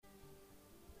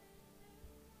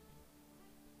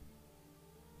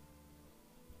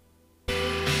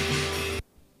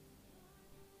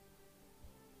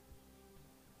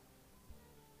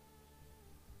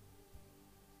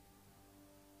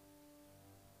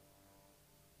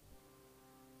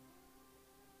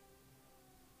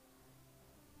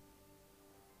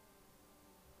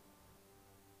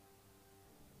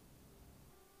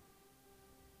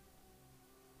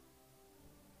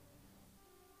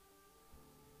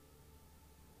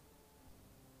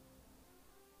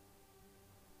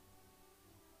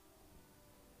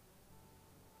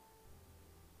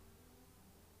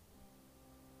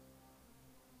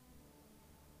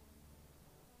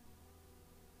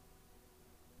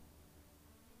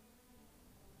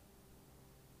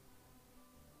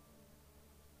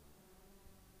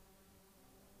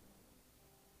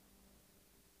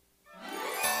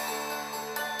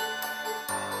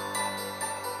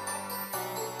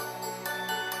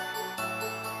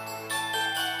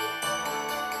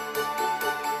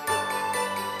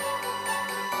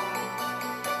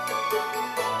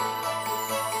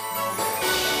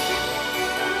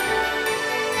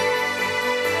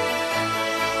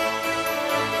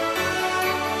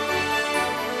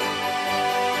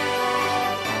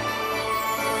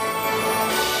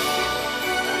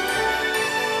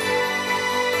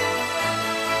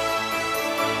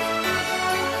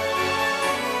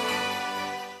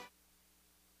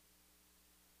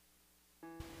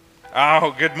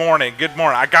Oh, good morning. Good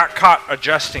morning. I got caught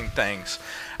adjusting things.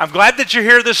 I'm glad that you're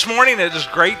here this morning. It is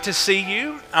great to see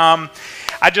you.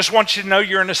 I just want you to know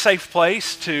you're in a safe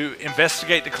place to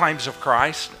investigate the claims of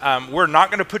Christ. We're not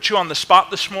going to put you on the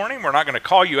spot this morning. We're not going to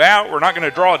call you out. We're not going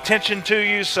to draw attention to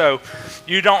you, so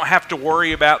you don't have to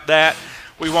worry about that.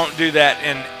 We won't do that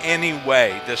in any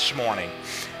way this morning.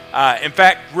 In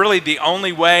fact, really the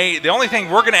only thing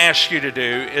we're going to ask you to do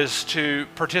is to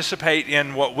participate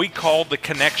in what we call the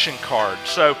connection card.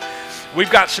 So we've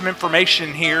got some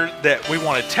information here that we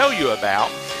want to tell you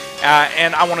about.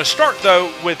 And I want to start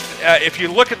though with, if you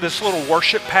look at this little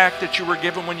worship pack that you were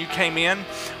given when you came in,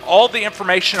 all the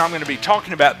information I'm going to be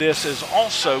talking about this is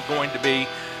also going to be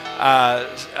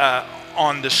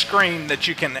on the screen that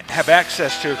you can have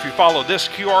access to. If you follow this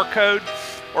QR code,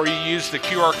 or you use the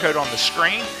QR code on the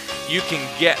screen, you can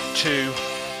get to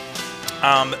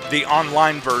the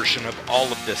online version of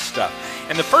all of this stuff.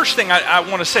 And the first thing I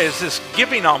want to say is this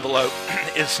giving envelope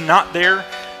is not there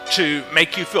to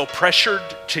make you feel pressured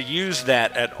to use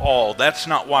that at all. That's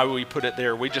not why we put it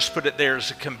there. We just put it there as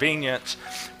a convenience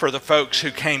for the folks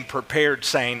who came prepared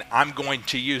saying, I'm going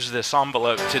to use this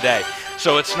envelope today.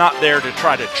 So it's not there to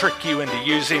try to trick you into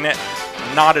using it.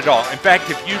 Not at all. In fact,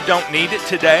 if you don't need it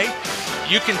today,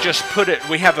 you can just put it,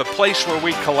 we have a place where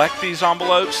we collect these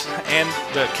envelopes and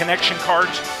the connection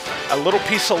cards, a little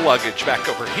piece of luggage back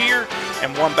over here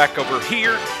and one back over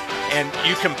here. And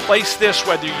you can place this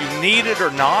whether you need it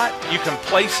or not. You can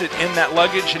place it in that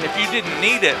luggage, and if you didn't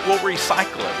need it, we'll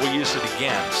recycle it. We'll use it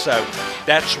again. So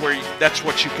that's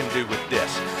what you can do with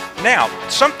this. Now,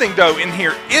 something though in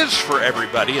here is for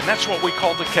everybody, and that's what we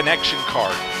call the connection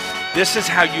card. This is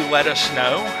how you let us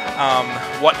know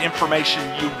what information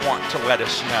you want to let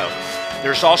us know.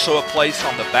 There's also a place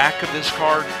on the back of this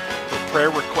card for prayer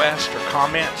requests or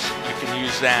comments. You can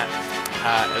use that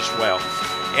as well.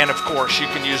 And of course, you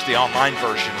can use the online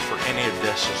version for any of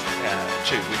this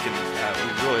too.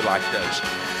 We really like those.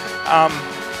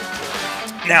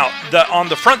 Now, on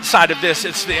the front side of this,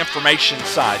 it's the information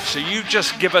side. So you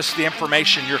just give us the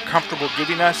information you're comfortable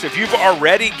giving us. If you've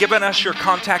already given us your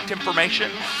contact information,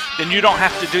 then you don't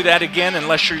have to do that again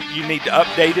unless you need to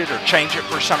update it or change it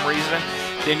for some reason.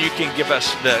 Then you can give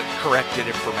us the corrected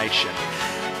information.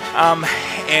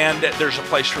 And there's a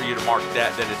place for you to mark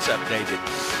that it's updated.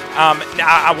 Now,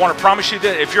 I want to promise you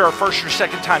that if you're a first or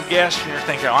second time guest and you're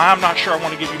thinking, oh, I'm not sure I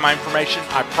want to give you my information,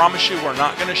 I promise you we're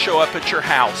not going to show up at your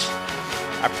house.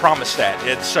 I promise that.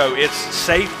 It's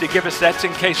safe to give us. That's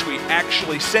in case we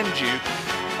actually send you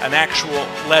an actual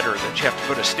letter that you have to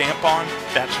put a stamp on.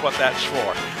 That's what that's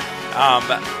for.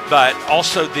 But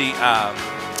also the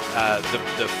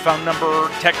phone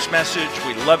number, text message.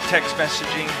 We love text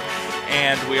messaging.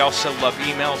 And we also love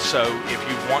email, so if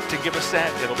you want to give us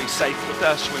that, it'll be safe with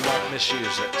us. We won't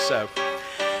misuse it. So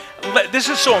this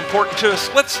is so important to us.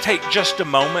 Let's take just a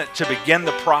moment to begin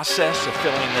the process of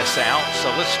filling this out. So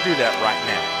let's do that right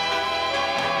now.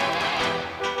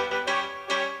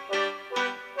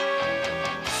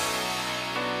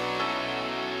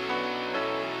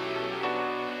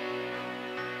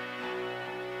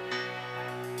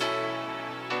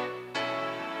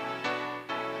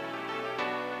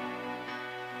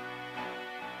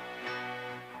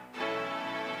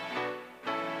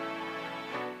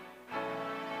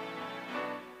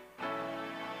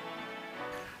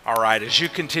 All right, as you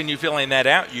continue filling that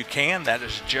out, you can. That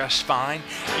is just fine.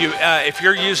 If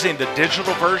you're using the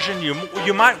digital version,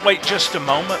 you might wait just a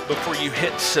moment before you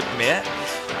hit submit,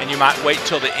 and you might wait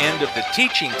till the end of the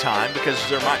teaching time because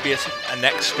there might be a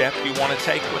next step you want to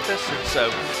take with us. And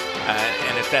so,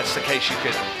 and if that's the case, you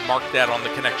could mark that on the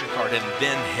connection card and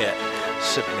then hit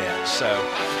submit. So,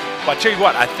 well, I tell you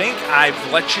what, I think I've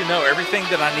let you know everything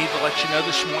that I need to let you know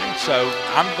this morning. So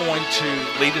I'm going to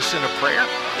lead us in a prayer.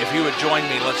 If you would join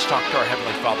me, let's talk to our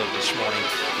Heavenly Father this morning.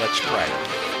 Let's pray.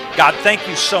 God, thank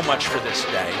you so much for this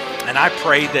day. And I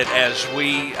pray that as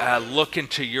we look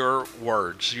into your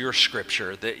words, your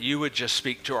scripture, that you would just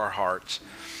speak to our hearts.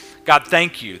 God,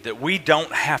 thank you that we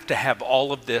don't have to have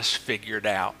all of this figured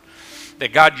out.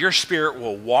 That God, your Spirit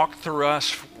will walk through us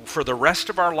for the rest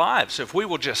of our lives if we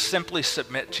will just simply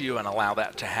submit to you and allow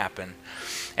that to happen.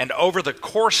 And over the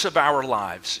course of our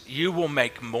lives, you will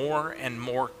make more and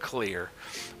more clear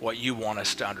what you want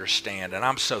us to understand. And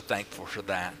I'm so thankful for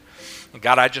that. And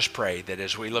God, I just pray that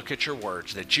as we look at your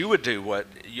words, that you would do what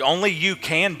only you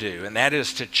can do, and that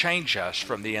is to change us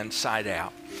from the inside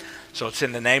out. So it's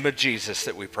in the name of Jesus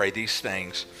that we pray these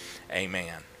things.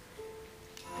 Amen.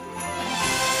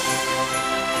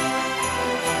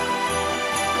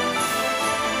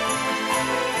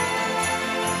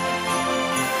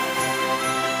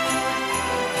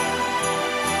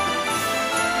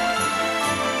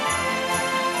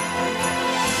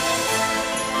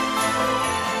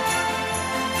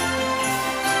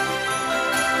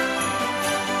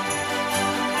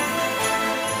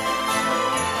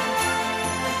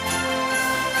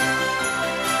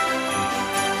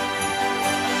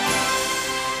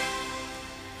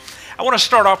 I want to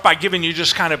start off by giving you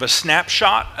just kind of a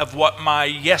snapshot of what my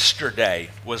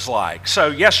yesterday was like. So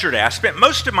yesterday, I spent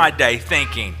most of my day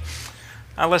thinking,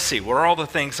 let's see, what are all the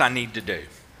things I need to do?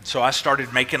 So I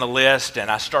started making a list,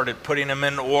 and I started putting them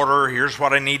in order. Here's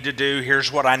what I need to do.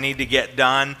 Here's what I need to get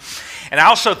done. And I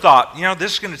also thought,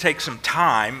 this is going to take some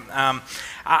time.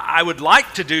 I would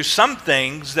like to do some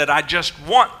things that I just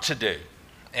want to do.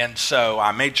 And so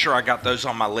I made sure I got those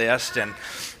on my list.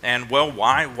 And well,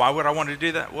 why would I want to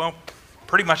do that? Well,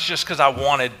 pretty much just because I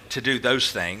wanted to do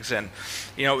those things. And,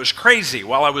 it was crazy.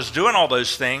 While I was doing all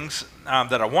those things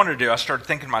that I wanted to do, I started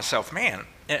thinking to myself, man,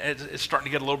 it's starting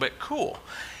to get a little bit cool.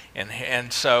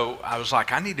 And so I was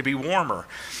like, I need to be warmer.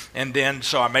 And then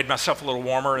so I made myself a little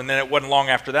warmer. And then it wasn't long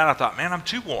after that, I thought, man, I'm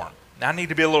too warm. I need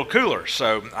to be a little cooler.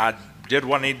 So I did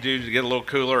what I needed to do to get a little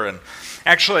cooler. And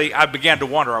actually, I began to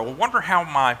wonder, I wonder how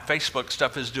my Facebook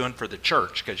stuff is doing for the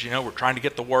church. Because, we're trying to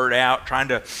get the word out, trying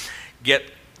to get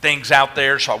things out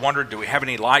there. So I wondered, do we have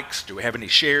any likes? Do we have any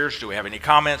shares? Do we have any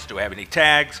comments? Do we have any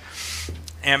tags?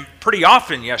 And pretty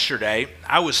often yesterday,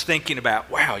 I was thinking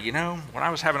about, wow, when I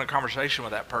was having a conversation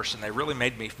with that person, they really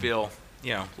made me feel,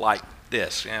 like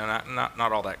this, not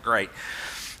all that great.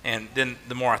 And then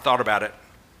the more I thought about it,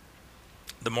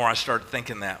 the more I started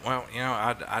thinking that, well,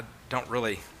 I don't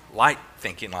really like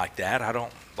thinking like that. I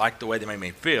don't like the way they made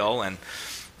me feel. And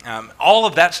all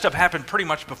of that stuff happened pretty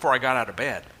much before I got out of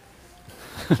bed.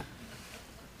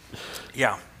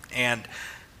 Yeah, and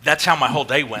that's how my whole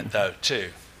day went, though, too.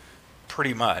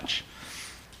 Pretty much.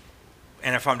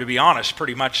 And if I'm to be honest,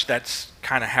 pretty much that's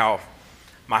kind of how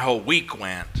my whole week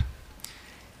went.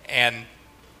 And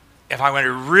if I'm going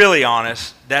to be really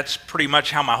honest, that's pretty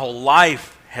much how my whole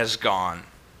life has gone.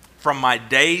 From my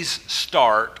day's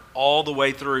start all the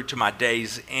way through to my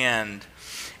day's end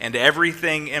and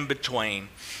everything in between,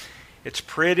 it's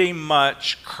pretty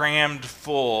much crammed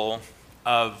full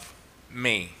of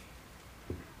me.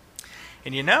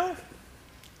 And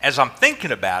as I'm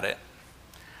thinking about it,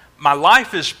 my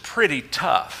life is pretty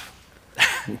tough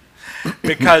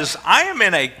because I am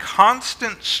in a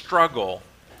constant struggle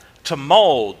to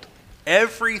mold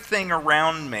everything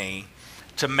around me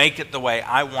to make it the way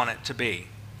I want it to be.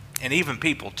 And even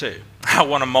people too. I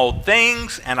want to mold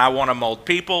things and I want to mold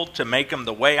people to make them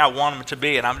the way I want them to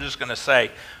be. And I'm just going to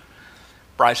say,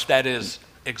 Bryce, that is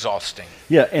exhausting.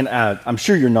 Yeah, and I'm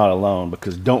sure you're not alone,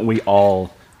 because don't we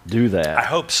all do that? I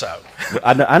hope so.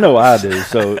 I know I do.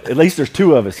 So at least there's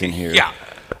two of us in here. Yeah.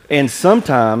 And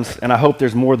sometimes, and I hope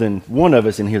there's more than one of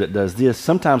us in here that does this,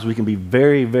 sometimes we can be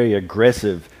very, very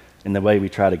aggressive in the way we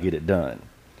try to get it done.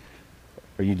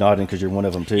 Are you nodding because you're one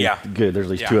of them too? Yeah. Good, there's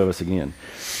at least two of us again.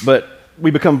 But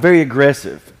we become very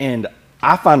aggressive. And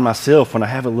I find myself, when I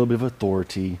have a little bit of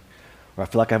authority, or I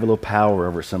feel like I have a little power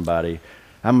over somebody,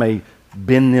 I may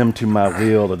bend them to my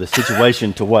will or the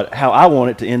situation to how I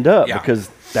want it to end up, because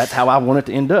that's how I want it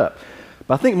to end up.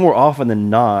 But I think more often than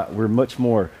not, we're much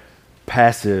more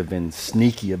passive and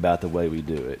sneaky about the way we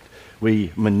do it.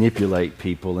 We manipulate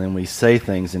people and we say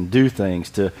things and do things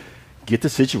to get the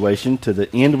situation to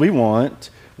the end we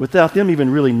want without them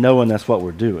even really knowing that's what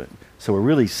we're doing. So we're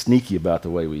really sneaky about the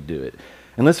way we do it.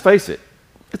 And let's face it,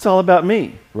 it's all about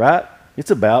me, right?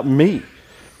 It's about me.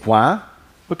 Why?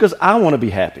 Because I want to be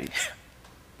happy.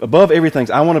 Above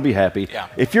everything, I want to be happy. Yeah.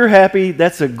 If you're happy,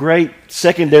 that's a great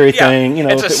secondary thing.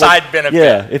 It's a side benefit.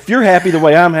 Yeah, if you're happy the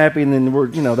way I'm happy, then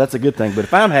that's a good thing. But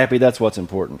if I'm happy, that's what's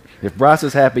important. If Bryce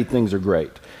is happy, things are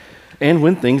great. And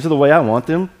when things are the way I want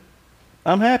them,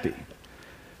 I'm happy.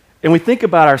 And we think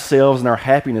about ourselves and our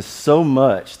happiness so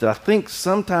much that I think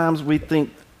sometimes we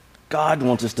think God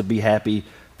wants us to be happy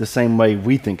the same way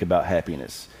we think about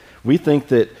happiness. We think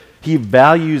that He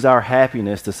values our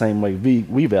happiness the same way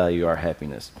we value our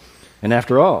happiness. And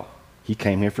after all, He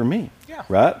came here for me,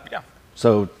 right? Yeah.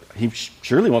 So He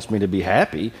surely wants me to be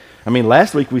happy. I mean,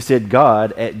 last week we said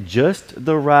God, at just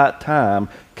the right time,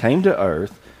 came to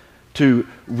earth to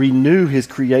renew His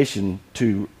creation,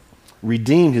 to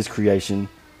redeem His creation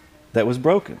that was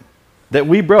broken. That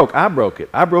we broke. I broke it.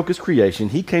 I broke His creation.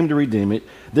 He came to redeem it.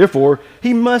 Therefore,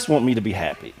 He must want me to be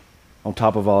happy on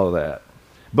top of all of that.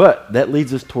 But that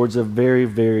leads us towards a very,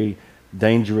 very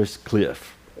dangerous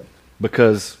cliff.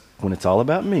 Because when it's all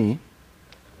about me,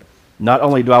 not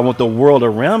only do I want the world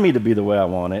around me to be the way I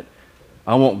want it,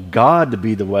 I want God to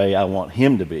be the way I want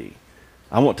Him to be.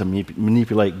 I want to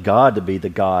manipulate God to be the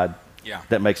God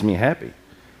that makes me happy.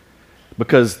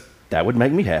 Because that would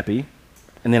make me happy,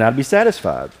 and then I'd be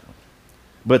satisfied.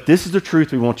 But this is the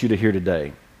truth we want you to hear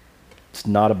today. It's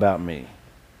not about me.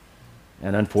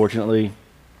 And unfortunately,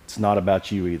 it's not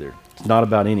about you either. It's not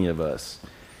about any of us.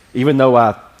 Even though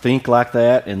I think like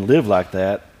that and live like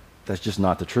that, that's just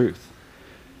not the truth.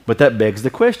 But that begs the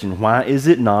question, why is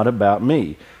it not about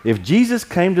me? If Jesus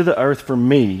came to the earth for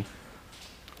me,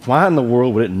 why in the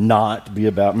world would it not be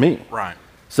about me? Right.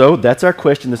 So that's our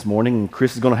question this morning, and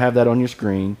Chris is going to have that on your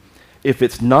screen. If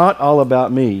it's not all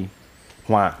about me,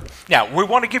 why? Now, we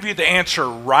want to give you the answer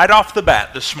right off the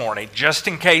bat this morning, just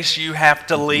in case you have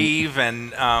to leave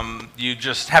and you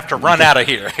just have to run out of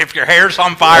here. If your hair's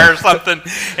on fire or something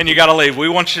and you got to leave, we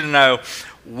want you to know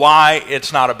why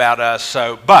it's not about us.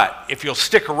 But if you'll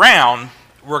stick around,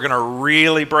 we're going to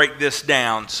really break this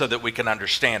down so that we can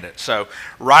understand it. So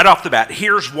right off the bat,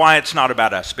 here's why it's not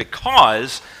about us.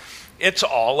 Because it's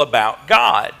all about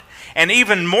God. And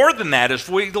even more than that, as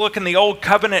we look in the Old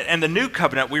Covenant and the New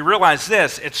Covenant, we realize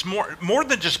this. It's more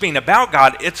than just being about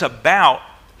God. It's about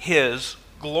His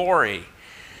glory.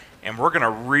 And we're going to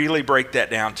really break that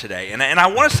down today. And I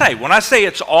want to say, when I say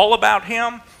it's all about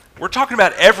Him, we're talking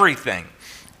about everything.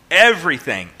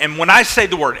 Everything. And when I say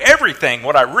the word everything,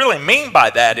 what I really mean by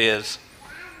that is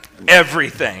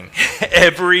everything.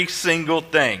 Every single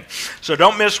thing. So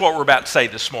don't miss what we're about to say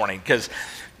this morning, because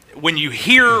when you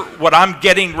hear what I'm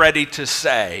getting ready to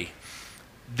say,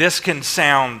 this can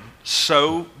sound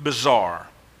so bizarre.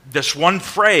 This one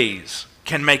phrase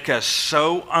can make us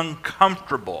so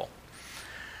uncomfortable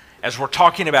as we're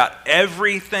talking about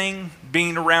everything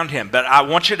being around Him. But I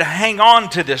want you to hang on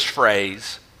to this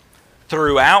phrase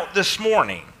throughout this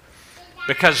morning,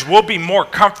 because we'll be more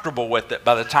comfortable with it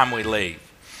by the time we leave.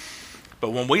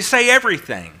 But when we say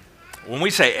everything, when we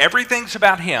say everything's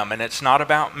about Him and it's not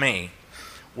about me,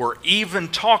 we're even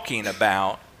talking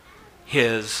about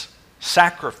His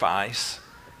sacrifice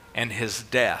and His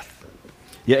death.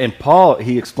 Yeah, and Paul,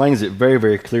 he explains it very,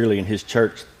 very clearly in his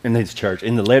church, in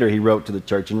the letter he wrote to the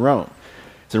church in Rome.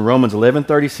 It's in Romans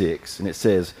 11:36, and it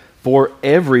says, "For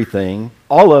everything,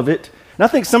 all of it." And I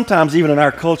think sometimes even in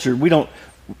our culture,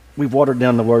 we've watered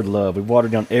down the word love. We've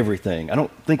watered down everything. I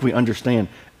don't think we understand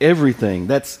everything.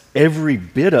 That's every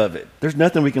bit of it. There's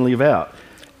nothing we can leave out.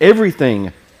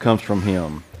 Everything comes from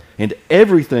Him, and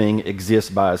everything exists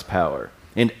by His power,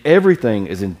 and everything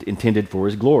is intended for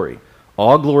His glory.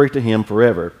 All glory to Him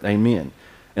forever. Amen.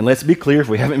 And let's be clear, if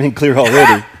we haven't been clear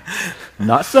already,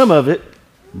 not some of it,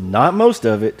 not most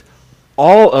of it,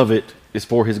 all of it is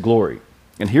for His glory.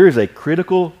 And here is a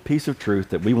critical piece of truth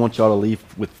that we want y'all to leave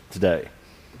with today.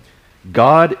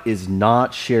 God is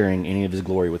not sharing any of His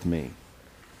glory with me.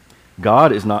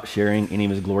 God is not sharing any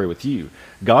of His glory with you.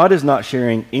 God is not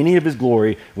sharing any of His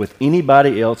glory with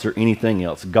anybody else or anything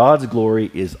else. God's glory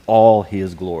is all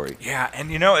His glory. Yeah,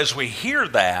 and as we hear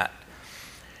that,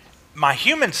 my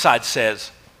human side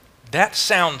says, that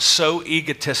sounds so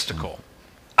egotistical.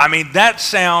 I mean, that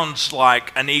sounds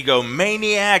like an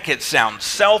egomaniac. It sounds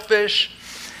selfish.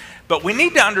 But we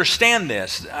need to understand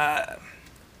this.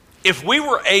 If we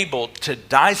were able to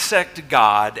dissect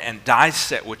God and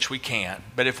dissect, which we can't,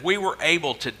 but if we were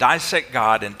able to dissect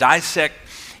God and dissect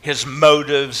His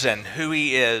motives and who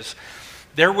He is,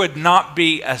 there would not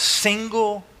be a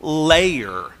single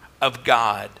layer of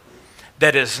God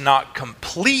that is not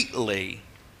completely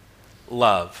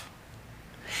love.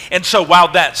 And so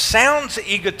while that sounds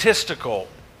egotistical,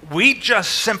 we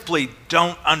just simply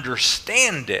don't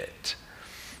understand it,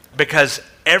 because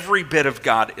every bit of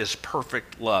God is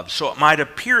perfect love. So it might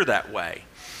appear that way.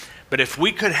 But if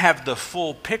we could have the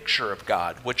full picture of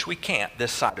God, which we can't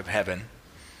this side of heaven,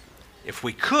 if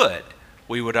we could,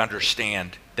 we would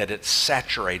understand that it's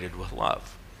saturated with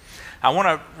love. I want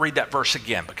to read that verse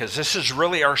again, because this is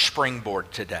really our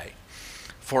springboard today.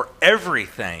 For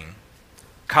everything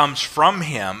comes from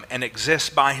Him and exists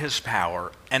by His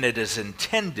power, and it is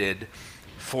intended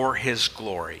for His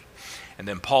glory. And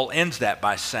then Paul ends that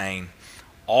by saying,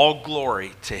 all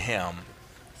glory to Him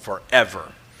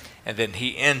forever. And then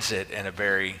he ends it in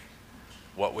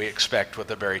what we expect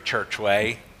with a very church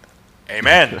way.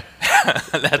 Amen.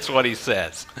 That's what he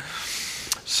says.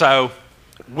 So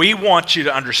we want you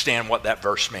to understand what that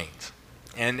verse means.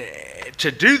 And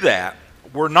to do that,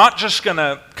 we're not just going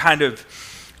to kind of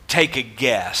take a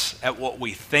guess at what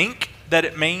we think that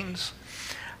it means.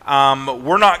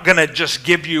 We're not going to just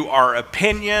give you our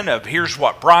opinion of here's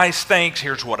what Bryce thinks,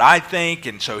 here's what I think,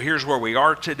 and so here's where we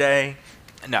are today.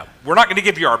 No, we're not going to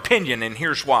give you our opinion, and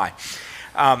here's why.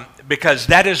 Because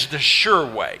that is the sure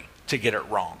way to get it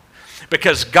wrong.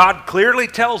 Because God clearly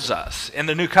tells us in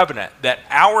the New Covenant that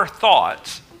our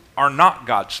thoughts are not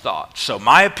God's thoughts. So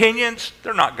my opinions,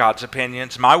 they're not God's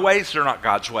opinions. My ways, they're not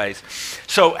God's ways.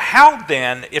 So how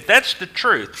then, if that's the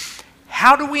truth,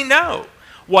 how do we know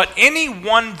what any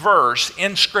one verse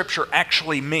in Scripture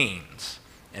actually means?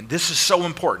 And this is so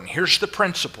important. Here's the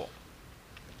principle.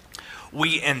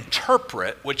 We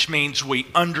interpret, which means we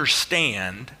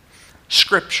understand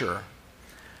Scripture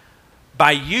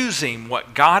by using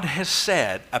what God has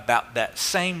said about that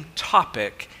same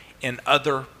topic in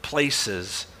other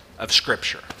places of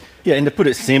Scripture. Yeah, and to put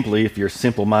it simply, if you're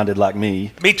simple-minded like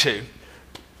me. Me too.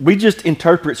 We just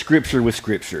interpret Scripture with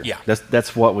Scripture. Yeah.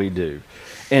 That's what we do.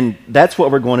 And that's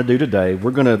what we're going to do today.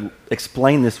 We're going to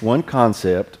explain this one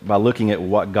concept by looking at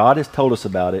what God has told us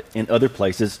about it in other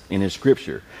places in His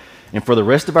Scripture. And for the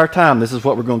rest of our time, this is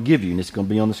what we're going to give you, and it's going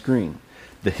to be on the screen.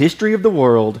 The history of the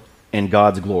world and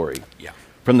God's glory. Yeah.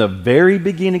 From the very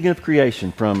beginning of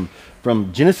creation, from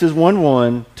Genesis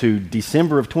 1:1 to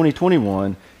December of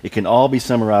 2021, it can all be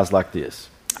summarized like this.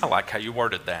 I like how you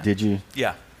worded that. Did you?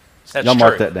 Yeah. That's Y'all true.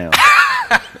 mark that down.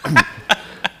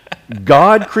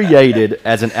 God created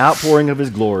as an outpouring of His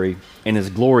glory, and His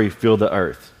glory filled the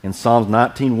earth. And Psalms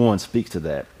 19:1 speaks to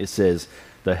that. It says,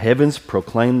 "The heavens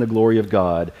proclaim the glory of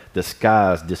God. The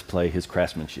skies display His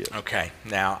craftsmanship." Okay,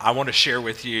 now I want to share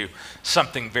with you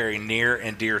something very near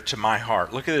and dear to my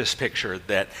heart. Look at this picture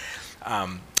that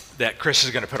Chris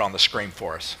is going to put on the screen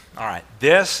for us. All right,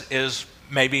 this is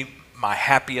maybe my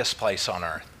happiest place on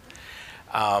earth.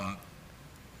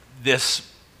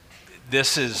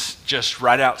 This is just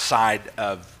right outside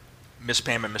of Miss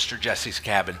Pam and Mr. Jesse's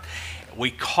cabin.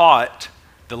 We caught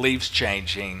the leaves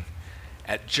changing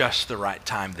at just the right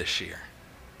time this year.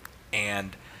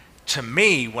 And to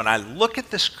me, when I look at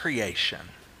this creation,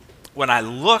 when I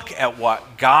look at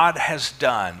what God has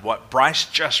done, what Bryce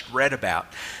just read about,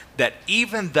 that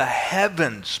even the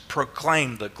heavens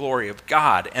proclaim the glory of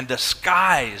God and the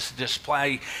skies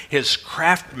display His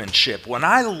craftsmanship. When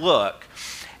I look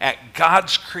at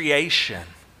God's creation,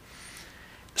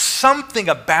 something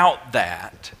about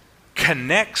that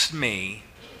connects me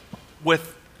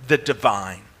with the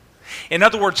divine. In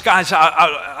other words, guys,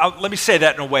 let me say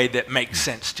that in a way that makes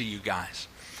sense to you guys.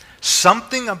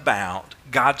 Something about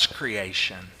God's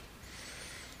creation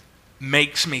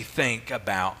makes me think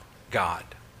about God.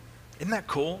 Isn't that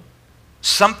cool?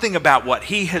 Something about what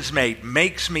He has made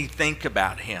makes me think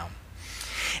about Him.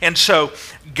 And so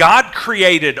God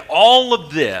created all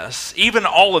of this, even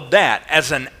all of that,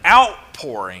 as an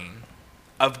outpouring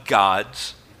of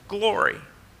God's glory.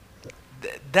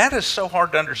 That is so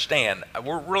hard to understand.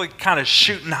 We're really kind of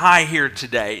shooting high here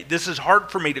today. This is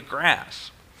hard for me to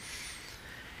grasp.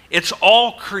 It's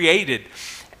all created,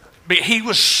 but He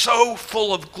was so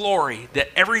full of glory that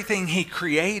everything He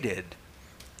created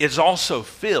is also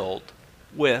filled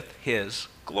with His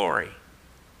glory.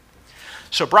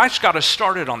 So Bryce got us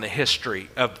started on the history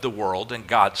of the world and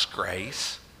God's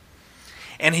grace.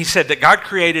 And he said that God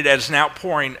created as an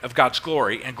outpouring of God's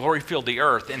glory, and glory filled the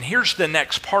earth. And here's the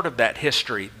next part of that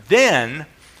history. Then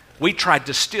we tried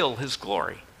to steal His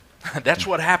glory. That's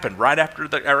what happened right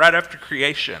after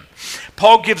creation.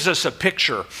 Paul gives us a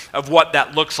picture of what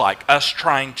that looks like, us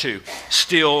trying to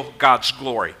steal God's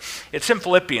glory. It's in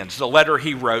Philippians, the letter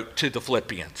he wrote to the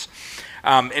Philippians.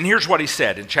 And here's what he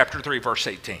said in chapter 3, verse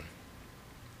 18.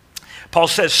 Paul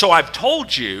says, "So I've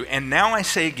told you, and now I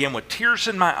say again with tears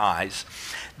in my eyes,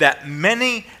 that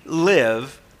many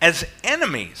live as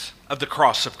enemies of the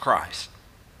cross of Christ."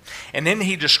 And then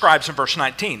he describes in verse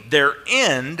 19, their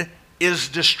end is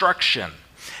destruction.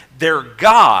 Their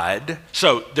God,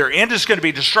 so their end is going to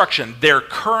be destruction. Their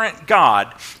current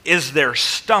God is their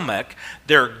stomach,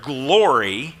 their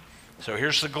glory. So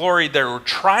here's the glory they were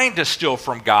trying to steal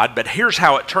from God, but here's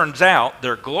how it turns out.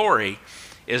 Their glory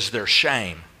is their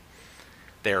shame.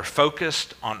 They are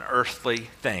focused on earthly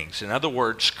things. In other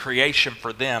words, creation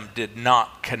for them did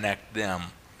not connect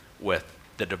them with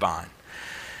the divine.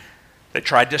 They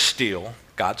tried to steal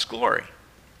God's glory.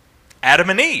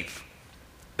 Adam and Eve,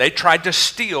 they tried to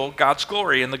steal God's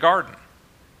glory in the garden.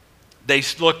 They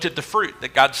looked at the fruit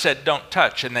that God said don't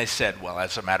touch, and they said, well,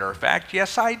 as a matter of fact,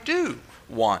 yes, I do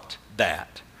want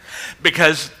that.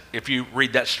 Because if you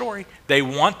read that story, they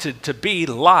wanted to be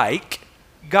like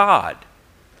God.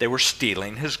 They were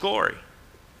stealing His glory.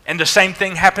 And the same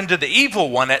thing happened to the evil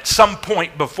one at some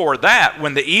point before that.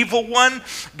 When the evil one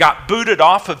got booted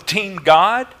off of Team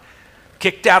God,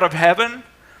 kicked out of heaven,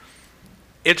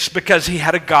 it's because he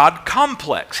had a God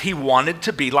complex. He wanted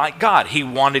to be like God. He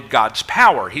wanted God's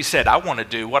power. He said, I want to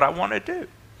do what I want to do.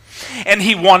 And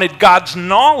he wanted God's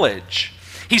knowledge.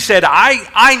 He said,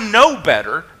 I know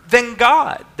better than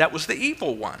God. That was the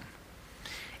evil one.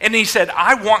 And he said,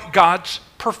 I want God's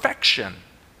perfection.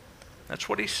 That's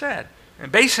what he said.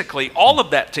 And basically, all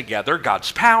of that together,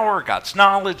 God's power, God's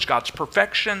knowledge, God's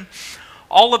perfection,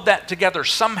 all of that together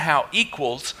somehow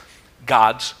equals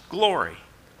God's glory.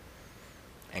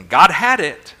 And God had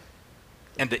it,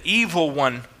 and the evil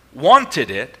one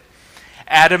wanted it.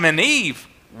 Adam and Eve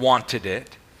wanted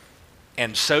it,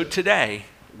 and so today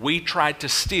we try to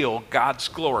steal God's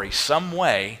glory some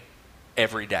way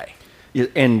every day. Yeah,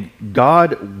 and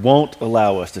God won't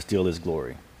allow us to steal his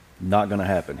glory. Not going to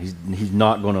happen. He's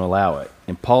not going to allow it.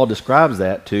 And Paul describes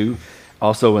that too,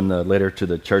 also in the letter to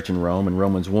the church in Rome, in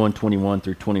Romans 1:21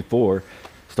 through 24,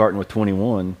 starting with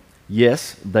 21.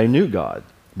 Yes, they knew God,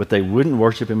 but they wouldn't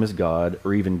worship him as God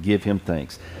or even give him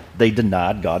thanks. They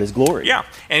denied God his glory. Yeah,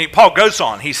 and Paul goes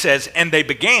on. He says, and they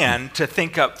began to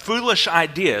think up foolish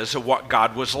ideas of what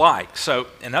God was like. So,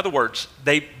 in other words,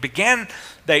 they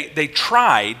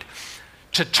tried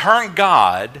to turn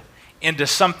God into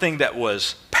something that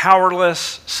was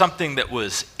powerless, something that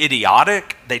was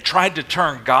idiotic. They tried to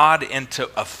turn God into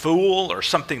a fool or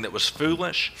something that was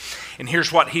foolish. And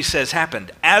here's what he says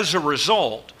happened. As a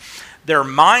result, their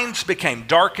minds became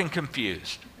dark and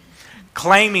confused.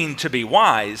 Claiming to be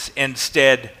wise,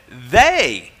 instead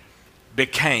they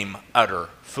became utter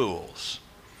fools.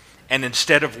 And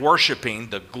instead of worshiping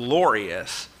the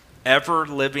glorious,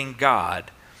 ever-living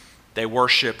God, they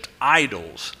worshiped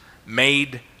idols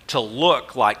made to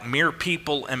look like mere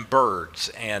people and birds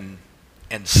and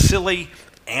silly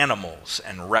animals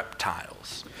and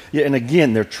reptiles. Yeah, and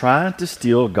again, they're trying to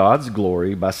steal God's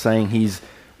glory by saying he's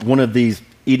one of these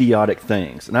idiotic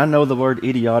things. And I know the word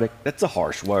idiotic, that's a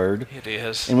harsh word. It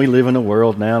is. And we live in a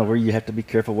world now where you have to be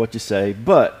careful what you say.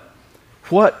 But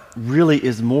what really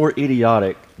is more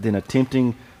idiotic than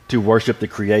attempting to worship the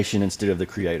creation instead of the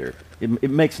creator?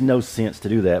 It makes no sense to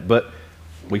do that, but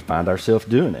we find ourselves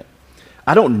doing it.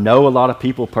 I don't know a lot of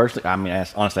people personally. I mean,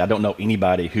 honestly, I don't know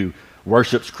anybody who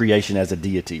worships creation as a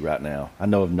deity right now. I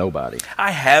know of nobody. I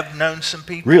have known some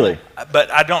people. Really? But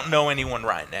I don't know anyone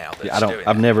right now that's doing it.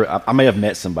 I may have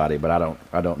met somebody, but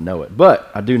I don't know it.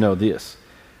 But I do know this.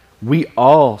 We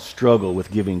all struggle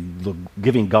with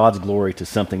giving God's glory to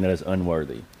something that is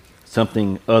unworthy,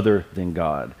 something other than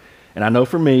God. And I know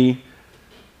for me,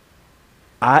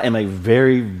 I am a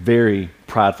very, very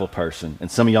prideful person. And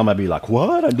some of y'all might be like,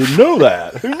 what? I didn't know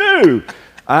that. Who knew?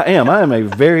 I am a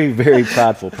very, very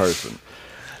prideful person.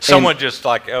 Someone just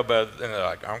like elbowed, and they're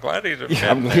like, I'm glad he's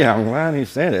I'm glad he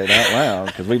said it out loud,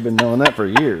 because we've been knowing that for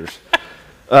years.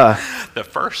 The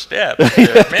first step is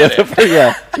to admit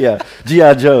it. Yeah.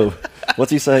 G.I. Joe.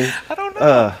 What's he say? I don't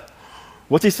know.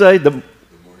 What's he say? The more you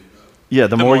know. Yeah,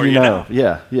 the more you know.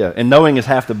 Yeah. And knowing is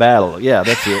half the battle. Yeah,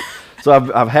 that's it. So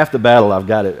I've half the battle. I've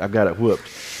got it whooped.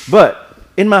 But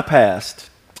in my past,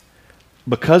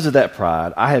 because of that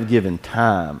pride, I have given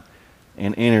time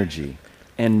and energy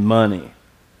and money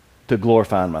to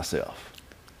glorifying myself.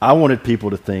 I wanted people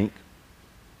to think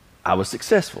I was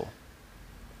successful.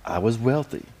 I was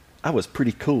wealthy. I was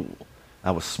pretty cool. I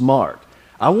was smart.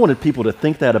 I wanted people to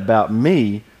think that about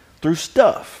me through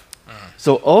stuff.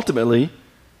 So ultimately,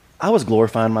 I was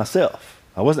glorifying myself.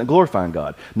 I wasn't glorifying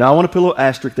God. Now, I want to put a little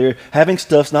asterisk there. Having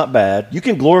stuff's not bad. You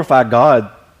can glorify God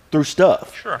through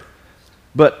stuff. Sure.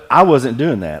 But I wasn't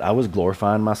doing that. I was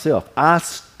glorifying myself. I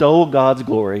stole God's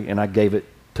glory and I gave it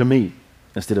to me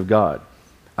instead of God.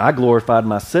 I glorified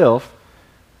myself,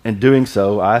 and doing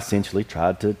so, I essentially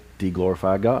tried to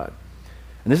de-glorify God.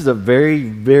 And this is a very,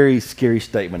 very scary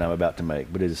statement I'm about to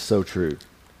make, but it is so true.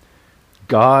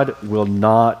 God will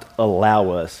not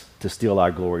allow us to steal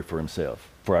our glory for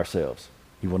ourselves.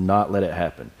 He will not let it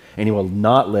happen. And he will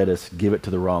not let us give it to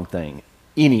the wrong thing,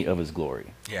 any of his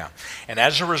glory. Yeah. And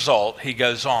as a result, he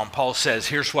goes on, Paul says,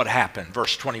 here's what happened,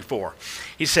 verse 24.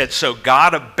 He said, so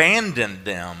God abandoned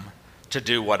them to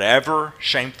do whatever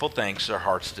shameful things their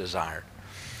hearts desired.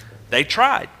 They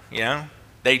tried,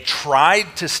 They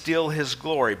tried to steal his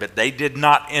glory, but they did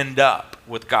not end up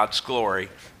with God's glory.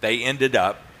 They ended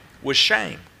up with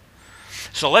shame.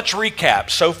 So let's recap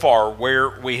so far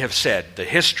where we have said the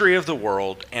history of the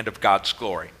world and of God's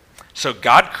glory. So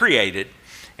God created,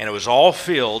 and it was all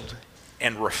filled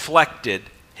and reflected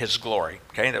his glory.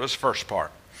 Okay, that was the first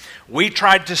part. We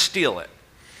tried to steal it.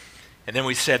 And then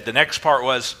we said the next part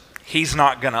was he's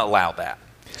not going to allow that.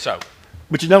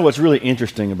 But you know what's really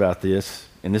interesting about this,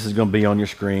 and this is going to be on your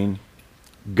screen,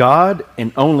 God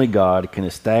and only God can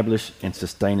establish and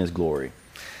sustain his glory.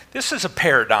 This is a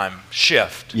paradigm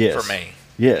shift for me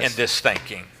in this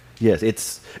thinking.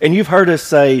 Yes, and you've heard us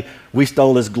say we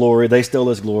stole his glory, they stole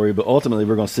his glory, but ultimately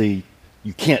we're going to see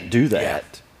you can't do that.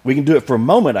 Yeah. We can do it for a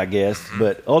moment, I guess,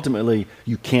 but ultimately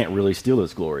you can't really steal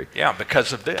his glory. Yeah,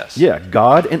 because of this. Yeah,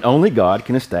 God and only God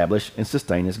can establish and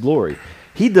sustain his glory.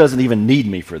 He doesn't even need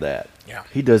me for that. Yeah.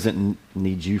 He doesn't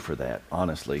need you for that,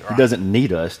 honestly. Right. He doesn't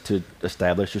need us to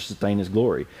establish or sustain his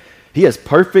glory. He has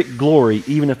perfect glory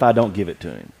even if I don't give it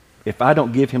to him. If I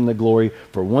don't give him the glory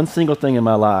for one single thing in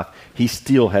my life, he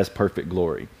still has perfect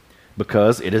glory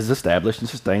because it is established and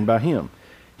sustained by him.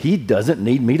 He doesn't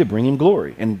need me to bring him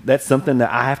glory. And that's something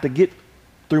that I have to get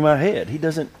through my head. He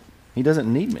doesn't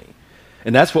need me.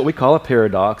 And that's what we call a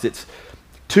paradox. It's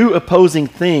two opposing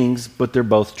things, but they're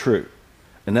both true.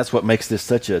 And that's what makes this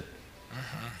such a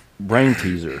brain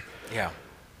teaser. Yeah.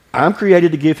 I'm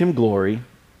created to give him glory,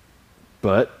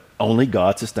 but only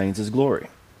God sustains his glory.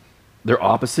 They're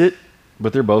opposite,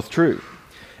 but they're both true.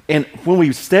 And when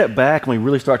we step back and we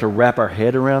really start to wrap our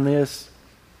head around this,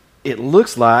 it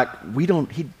looks like we don't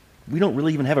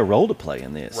really even have a role to play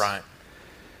in this. Right.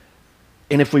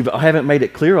 And if we haven't made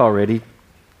it clear already,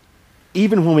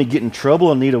 even when we get in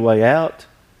trouble and need a way out,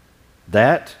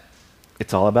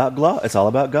 it's all about God. It's all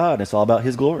about God. And it's all about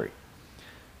his glory.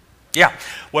 Yeah.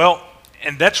 Well,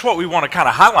 and that's what we want to kind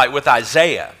of highlight with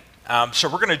Isaiah. So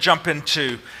we're going to jump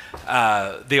into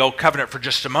the Old Covenant for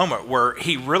just a moment, where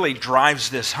he really drives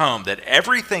this home, that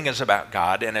everything is about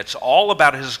God and it's all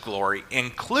about his glory,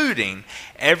 including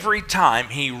every time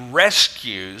he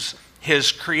rescues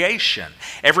his creation.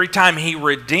 Every time he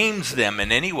redeems them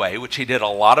in any way, which he did a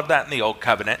lot of that in the Old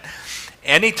Covenant,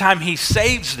 anytime he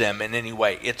saves them in any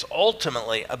way, it's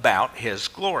ultimately about his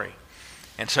glory.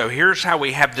 And so here's how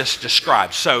we have this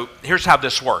described. So here's how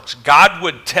this works. God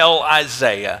would tell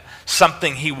Isaiah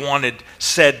something he wanted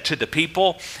said to the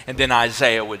people, and then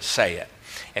Isaiah would say it.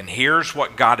 And here's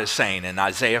what God is saying in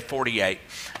Isaiah 48,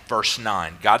 verse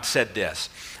 9. God said this,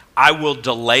 I will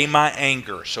delay my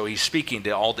anger. So he's speaking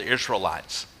to all the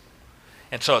Israelites.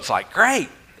 And so it's like, great,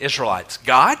 Israelites.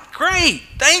 God, great,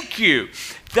 thank you.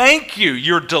 Thank you.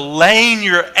 You're delaying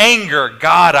your anger.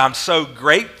 God, I'm so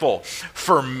grateful.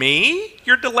 For me,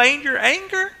 you're delaying your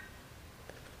anger?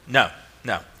 No.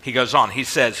 He goes on. He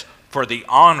says, for the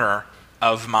honor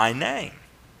of my name.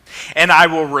 And I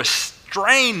will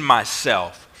restrain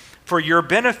myself for your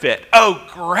benefit. Oh,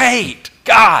 great.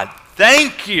 God,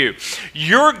 thank you.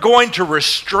 You're going to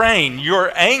restrain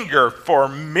your anger for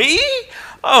me?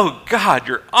 Oh, God,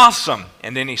 you're awesome.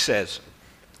 And then he says,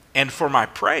 and for my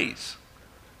praise.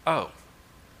 Oh,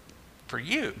 for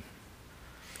you.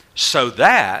 So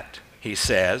that, he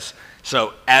says,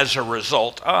 so as a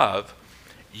result of,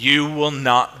 you will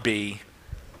not be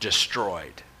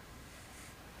destroyed.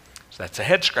 So that's a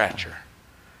head scratcher.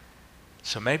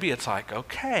 So maybe it's like,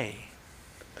 okay,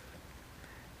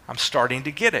 I'm starting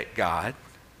to get it, God.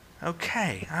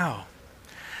 Okay, oh.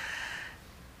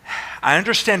 I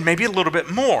understand maybe a little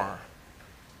bit more.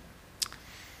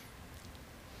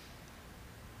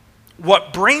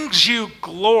 What brings you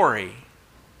glory,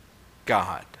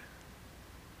 God?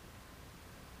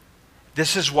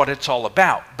 This is what it's all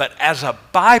about. But as a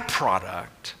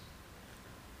byproduct,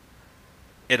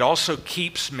 it also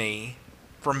keeps me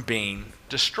from being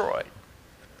destroyed.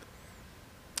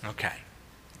 Okay.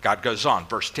 God goes on,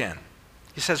 verse 10.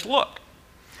 He says, look,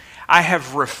 I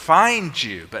have refined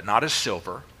you, but not as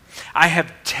silver. I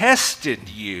have tested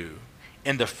you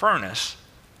in the furnace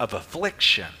of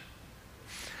affliction.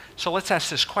 So let's ask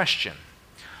this question.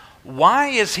 Why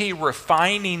is he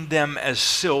refining them as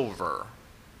silver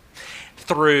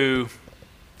through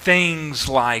things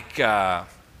like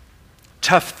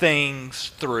tough things,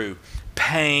 through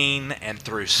pain, and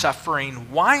through suffering?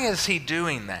 Why is he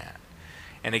doing that?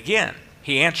 And again,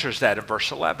 he answers that in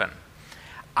verse 11.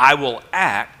 I will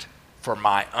act for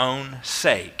my own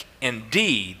sake,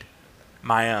 indeed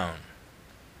my own.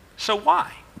 So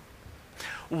why?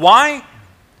 Why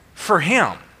for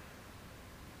him?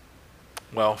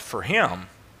 Well, for him,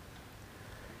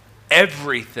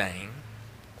 everything,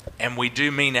 and we do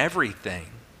mean everything,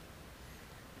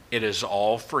 it is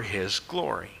all for his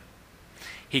glory.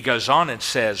 He goes on and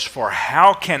says, for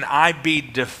how can I be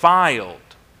defiled?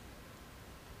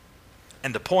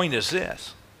 And the point is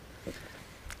this.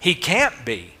 He can't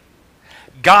be.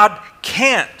 God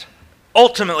can't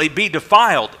ultimately be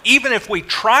defiled. Even if we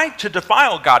try to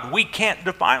defile God, we can't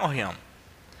defile him.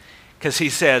 Because he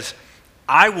says,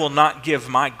 I will not give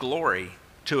my glory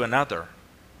to another.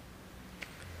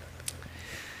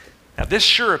 Now this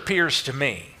sure appears to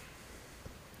me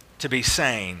to be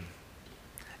saying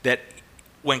that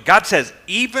when God says,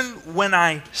 even when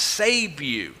I save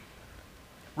you,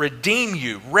 redeem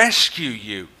you, rescue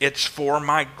you, it's for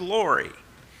my glory.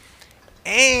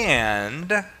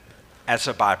 And as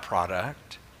a byproduct,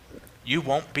 you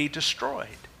won't be destroyed,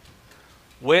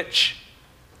 which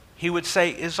he would say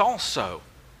is also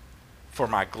for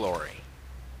my glory.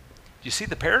 You see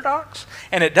the paradox?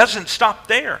 And it doesn't stop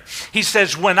there. He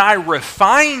says, when I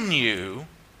refine you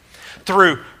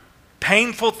through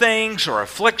painful things or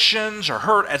afflictions or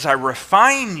hurt, as I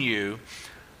refine you,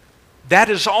 that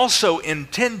is also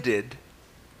intended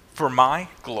for my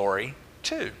glory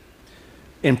too.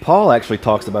 And Paul actually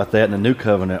talks about that in the New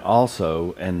Covenant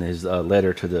also, in his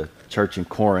letter to the church in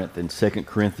Corinth in 2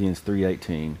 Corinthians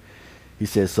 3:18. He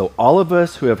says, so all of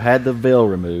us who have had the veil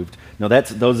removed, now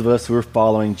that's those of us who are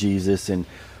following Jesus, and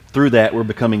through that we're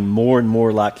becoming more and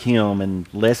more like him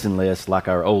and less like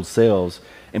our old selves.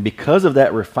 And because of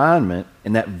that refinement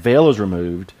and that veil is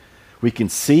removed, we can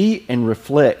see and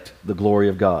reflect the glory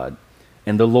of God.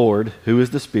 And the Lord, who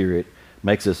is the Spirit,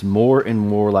 makes us more and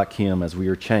more like him as we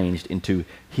are changed into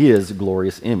his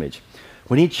glorious image.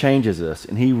 When he changes us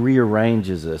and he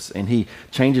rearranges us and he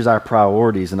changes our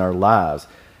priorities in our lives,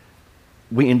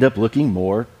 we end up looking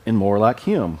more and more like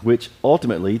him, which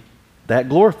ultimately that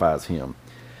glorifies him.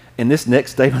 And this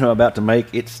next statement I'm about to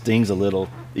make, it stings a little,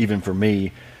 even for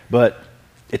me, but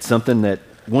it's something that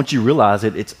once you realize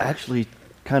it, it's actually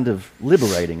kind of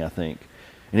liberating, I think.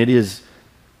 And it is,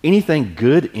 anything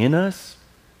good in us,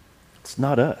 it's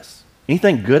not us.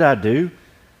 Anything good I do,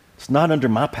 it's not under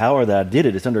my power that I did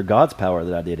it. It's under God's power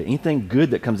that I did it. Anything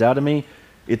good that comes out of me,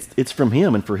 it's from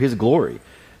him and for his glory.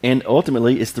 And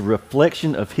ultimately, it's the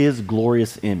reflection of his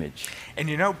glorious image. And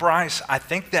you know, Bryce, I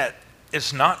think that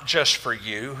is not just for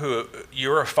you, who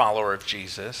you're a follower of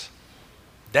Jesus.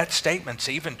 That statement's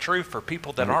even true for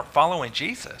people that aren't following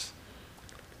Jesus.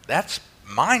 That's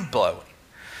mind-blowing.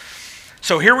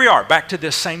 So here we are, back to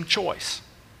this same choice.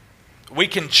 We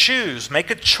can choose,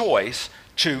 make a choice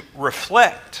to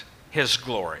reflect his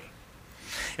glory.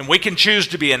 And we can choose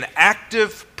to be an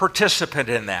active participant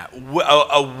in that,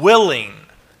 a willing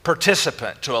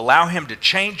participant to allow him to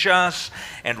change us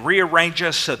and rearrange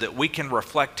us so that we can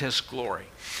reflect his glory.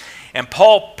 And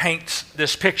Paul paints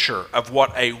this picture of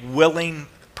what a willing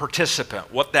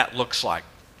participant, what that looks like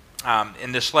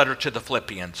in this letter to the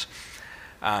Philippians,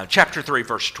 chapter 3,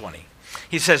 verse 20.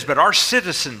 He says, but our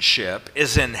citizenship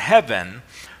is in heaven,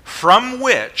 from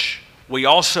which we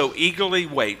also eagerly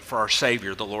wait for our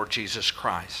Savior, the Lord Jesus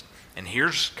Christ. And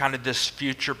here's kind of this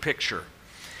future picture.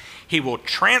 He will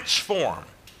transform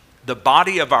the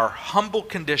body of our humble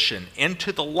condition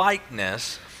into the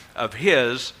likeness of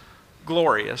his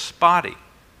glorious body.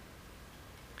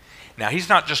 Now, he's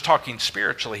not just talking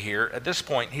spiritually here. At this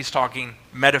point, he's talking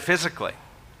metaphysically.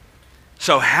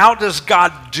 So how does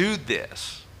God do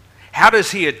this? How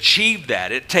does he achieve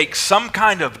that? It takes some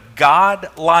kind of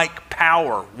God-like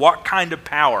power. What kind of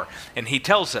power? And he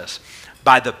tells us,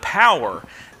 by the power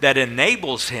that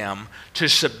enables him to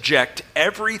subject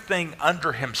everything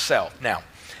under himself. Now,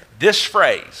 this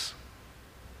phrase,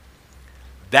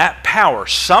 that power,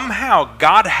 somehow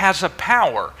God has a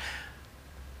power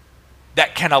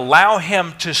that can allow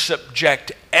him to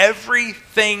subject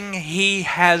everything he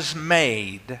has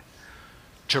made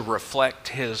to reflect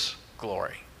his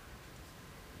glory.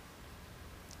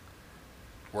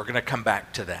 We're going to come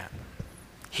back to that.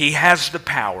 He has the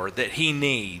power that he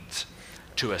needs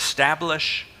to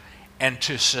establish and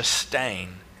to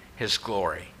sustain his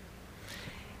glory.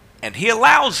 And he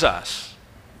allows us,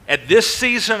 at this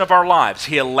season of our lives,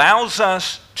 he allows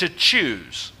us to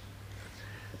choose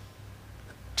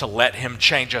to let him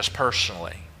change us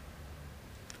personally.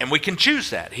 And we can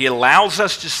choose that. He allows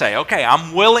us to say, okay,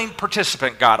 I'm willing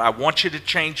participant, God. I want you to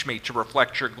change me to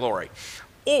reflect your glory.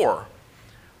 Or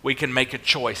we can make a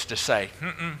choice to say,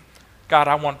 God,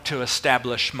 I want to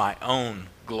establish my own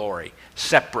glory,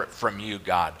 separate from you,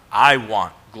 God. I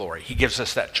want glory. He gives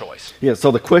us that choice. Yeah, so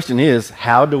the question is,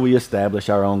 how do we establish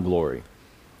our own glory?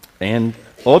 And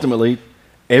ultimately,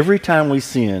 every time we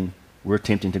sin, we're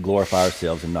attempting to glorify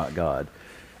ourselves and not God.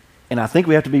 And I think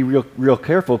we have to be real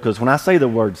careful, because when I say the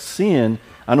word sin,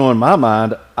 I know in my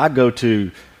mind, I go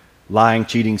to lying,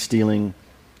 cheating, stealing,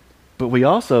 but we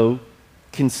also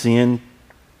can sin.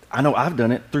 I know I've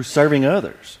done it through serving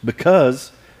others,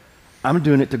 because I'm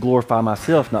doing it to glorify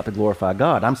myself, not to glorify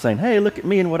God. I'm saying, hey, look at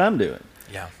me and what I'm doing.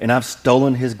 Yeah. And I've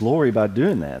stolen his glory by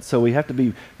doing that. So we have to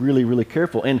be really, really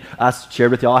careful. And I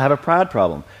shared with y'all, I have a pride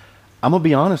problem. I'm going to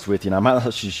be honest with you, and I might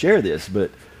not should share this, but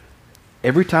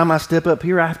every time I step up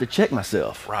here, I have to check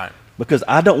myself. Right. Because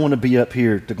I don't want to be up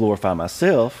here to glorify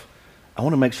myself. I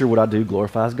want to make sure what I do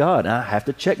glorifies God. And I have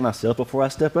to check myself before I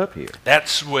step up here.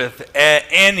 That's with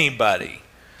anybody.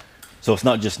 So it's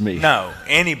not just me. No,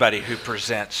 anybody who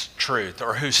presents truth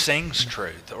or who sings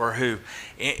truth or who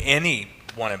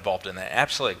anyone involved in that.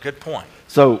 Absolutely. Good point.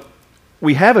 So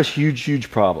we have a huge,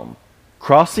 huge problem.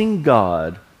 Crossing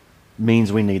God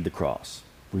means we need the cross.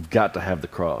 We've got to have the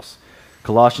cross.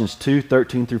 Colossians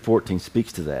 2:13 through 14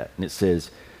 speaks to that. And it says,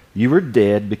 you were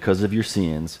dead because of your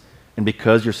sins and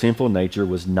because your sinful nature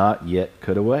was not yet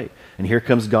cut away. And here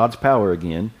comes God's power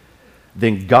again.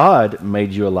 Then God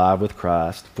made you alive with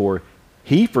Christ, for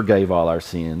he forgave all our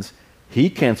sins. He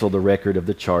canceled the record of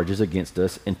the charges against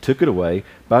us and took it away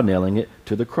by nailing it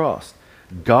to the cross.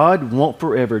 God won't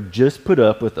forever just put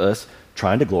up with us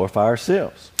trying to glorify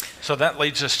ourselves. So that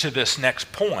leads us to this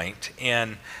next point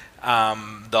in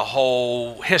the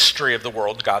whole history of the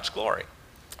world, God's glory.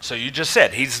 So you just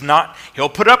said he'll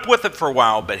put up with it for a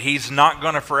while, but he's not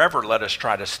going to forever let us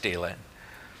try to steal it.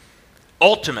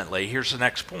 Ultimately, here's the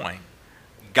next point.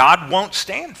 God won't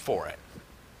stand for it.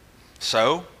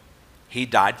 So he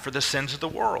died for the sins of the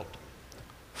world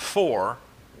for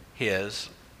his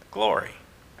glory.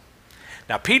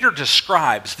 Now, Peter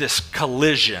describes this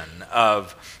collision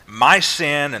of my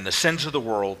sin and the sins of the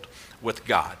world with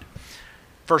God.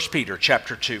 1 Peter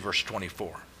chapter 2, verse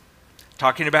 24.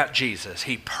 Talking about Jesus,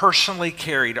 he personally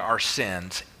carried our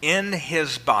sins in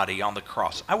his body on the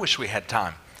cross. I wish we had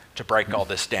time to break all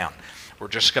this down. We're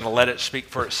just going to let it speak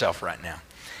for itself right now.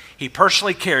 He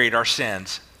personally carried our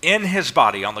sins in his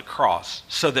body on the cross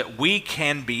so that we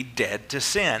can be dead to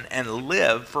sin and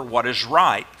live for what is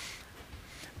right.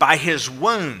 By his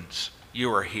wounds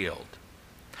you are healed.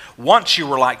 Once you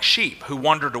were like sheep who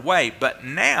wandered away, but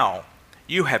now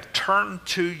you have turned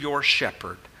to your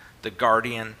shepherd, the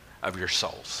guardian of your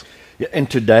souls. Yeah, and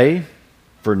today,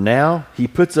 for now, he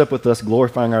puts up with us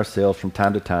glorifying ourselves from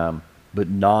time to time, but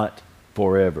not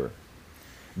forever.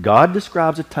 God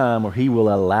describes a time where he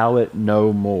will allow it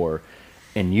no more.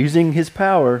 And using his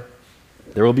power,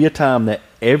 there will be a time that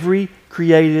every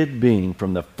created being,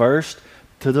 from the first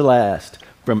to the last,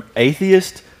 from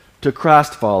atheist to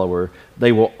Christ follower,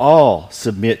 they will all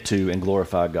submit to and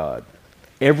glorify God.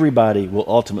 Everybody will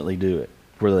ultimately do it,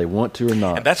 whether they want to or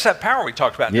not. And that's that power we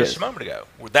talked about just a moment ago.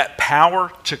 With that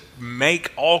power to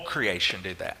make all creation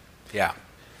do that. Yeah.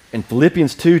 And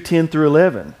Philippians 2, 10 through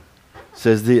 11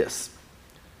 says this,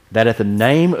 that at the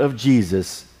name of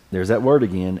Jesus, there's that word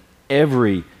again,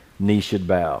 every knee should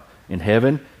bow in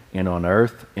heaven and on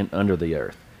earth and under the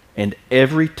earth, and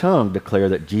every tongue declare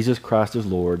that Jesus Christ is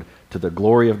Lord, to the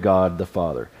glory of God the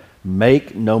Father.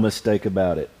 Make no mistake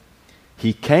about it.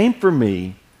 He came for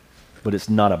me, but it's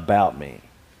not about me.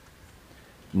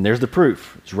 And there's the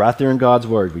proof. It's right there in God's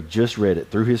word. We just read it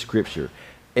through his scripture.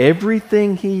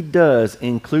 Everything he does,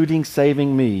 including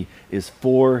saving me, is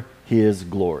for his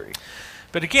glory.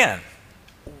 But again,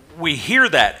 we hear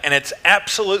that, and it's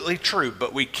absolutely true,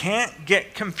 but we can't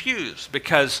get confused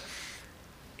because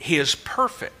he is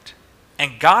perfect.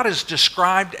 And God is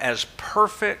described as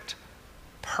perfect,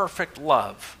 perfect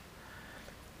love.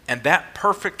 And that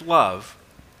perfect love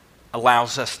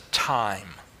allows us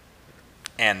time.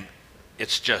 And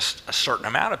it's just a certain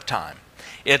amount of time.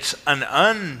 It's an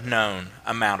unknown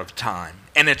amount of time.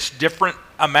 And it's different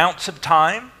amounts of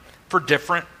time for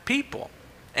different people.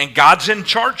 And God's in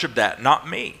charge of that, not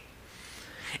me.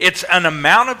 It's an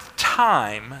amount of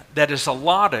time that is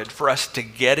allotted for us to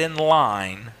get in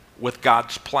line with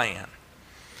God's plan.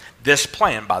 This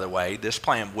plan, by the way,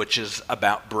 which is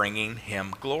about bringing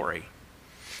him glory.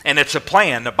 And it's a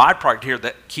plan, a byproduct here,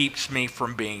 that keeps me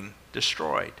from being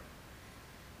destroyed.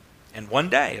 And one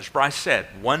day, as Bryce said,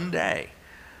 one day,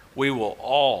 we will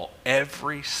all,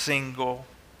 every single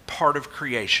part of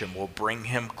creation will bring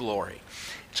him glory.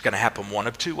 It's going to happen one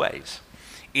of two ways.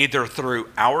 Either through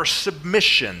our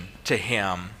submission to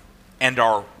him and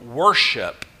our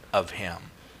worship of him,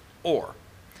 or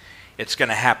it's going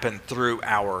to happen through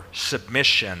our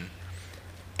submission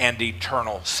and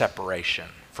eternal separation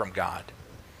from God.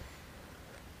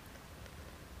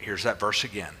 Here's that verse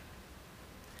again.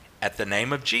 At the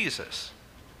name of Jesus,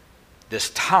 this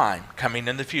time coming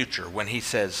in the future when he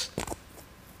says,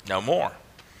 no more,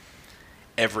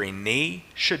 every knee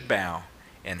should bow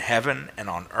in heaven and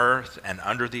on earth and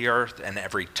under the earth, and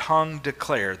every tongue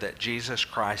declare that Jesus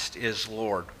Christ is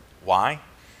Lord. Why?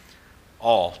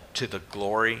 All to the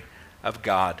glory of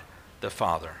God the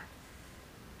Father.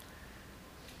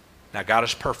 Now, God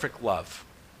is perfect love.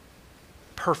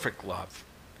 Perfect love.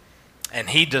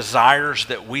 And he desires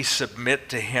that we submit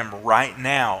to him right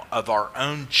now of our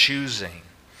own choosing,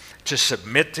 to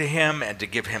submit to him and to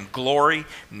give him glory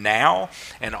now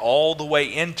and all the way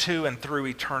into and through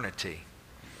eternity.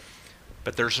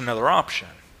 But there's another option.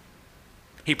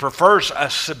 He prefers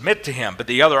us submit to him, but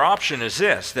the other option is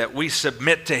this, that we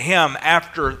submit to him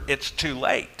after it's too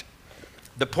late,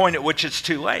 the point at which it's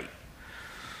too late.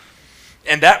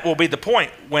 And that will be the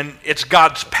point when it's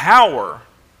God's power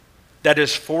that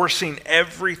is forcing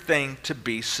everything to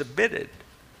be submitted.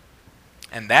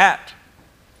 And that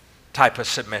type of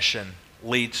submission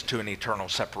leads to an eternal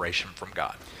separation from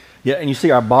God. Yeah, and you see,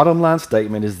 our bottom line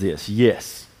statement is this.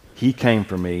 Yes, he came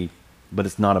for me, but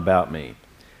it's not about me.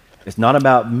 It's not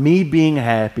about me being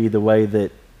happy the way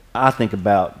that I think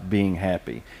about being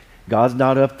happy. God's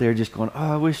not up there just going,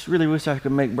 oh, really wish I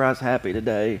could make Bryce happy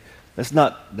today. That's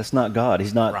not God.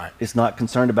 He's not. Right. It's not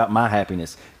concerned about my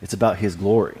happiness. It's about his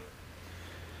glory.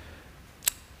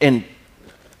 And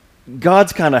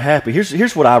God's kind of happy.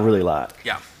 Here's what I really like.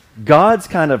 Yeah. God's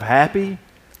kind of happy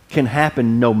can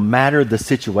happen no matter the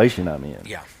situation I'm in.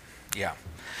 Yeah. Yeah.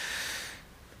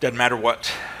 Doesn't matter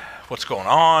what's going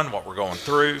on, what we're going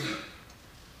through.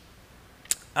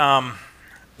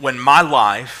 When my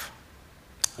life,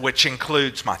 which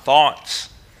includes my thoughts,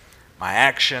 my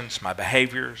actions, my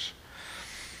behaviors,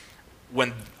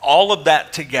 when all of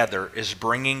that together is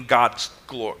bringing God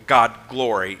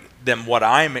glory, then what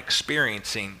I'm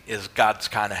experiencing is God's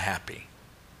kind of happy.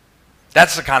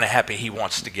 That's the kind of happy he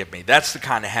wants to give me. That's the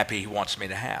kind of happy he wants me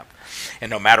to have. And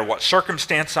no matter what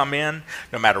circumstance I'm in,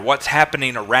 no matter what's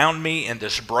happening around me in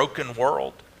this broken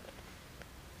world,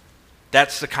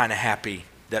 that's the kind of happy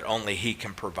that only he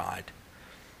can provide.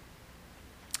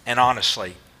 And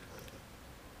honestly,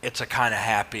 it's a kind of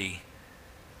happy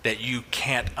that you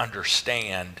can't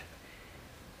understand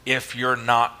if you're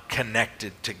not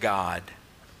connected to God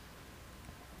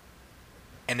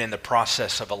and in the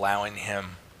process of allowing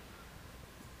him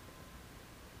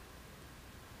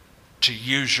to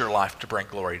use your life to bring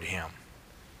glory to him.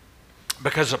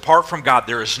 Because apart from God,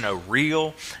 there is no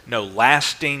real, no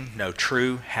lasting, no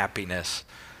true happiness.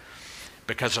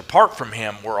 Because apart from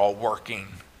him, we're all working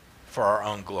for our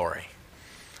own glory.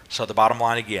 So the bottom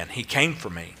line again, he came for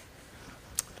me,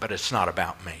 but it's not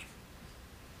about me.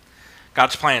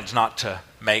 God's plan is not to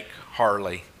make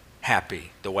Harley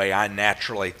happy the way I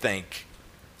naturally think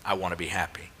I want to be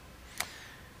happy.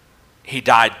 He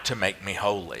died to make me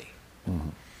holy,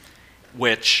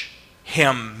 which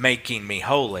him making me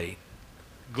holy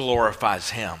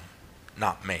glorifies him,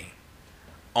 not me.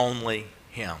 Only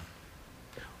him,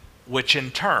 which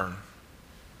in turn,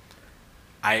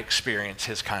 I experience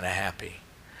his kind of happy.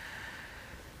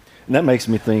 And that makes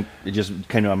me think, it just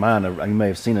came to my mind, you may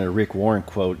have seen a Rick Warren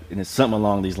quote, and it's something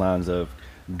along these lines of,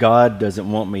 God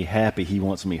doesn't want me happy, he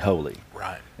wants me holy.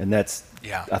 Right. And I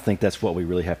think that's what we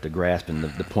really have to grasp and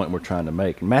the point we're trying to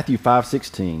make. In Matthew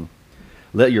 5:16,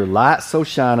 let your light so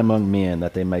shine among men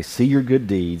that they may see your good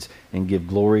deeds and give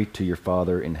glory to your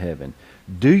Father in heaven.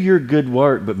 Do your good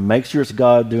work, but make sure it's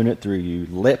God doing it through you.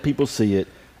 Let people see it,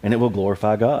 and it will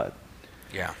glorify God.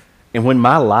 Yeah. And when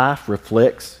my life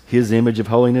reflects his image of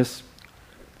holiness,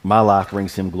 my life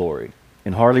brings him glory.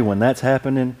 And Harley, when that's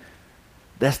happening,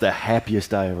 that's the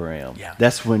happiest I ever am. Yeah.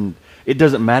 That's when it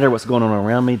doesn't matter what's going on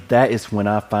around me. That is when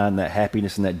I find that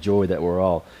happiness and that joy that we're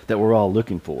all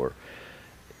looking for.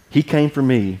 He came for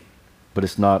me, but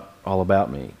it's not all about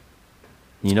me.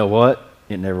 You know what?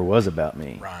 It never was about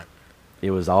me. Right.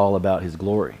 It was all about his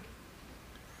glory.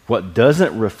 What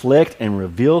doesn't reflect and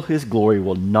reveal his glory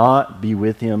will not be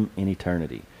with him in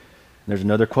eternity. And there's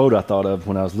another quote I thought of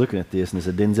when I was looking at this, and it's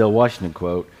a Denzel Washington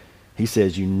quote. He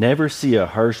says, you never see a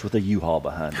hearse with a U-Haul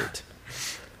behind it.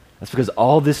 That's because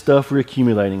all this stuff we're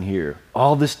accumulating here,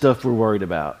 all this stuff we're worried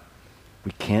about,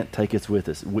 we can't take it with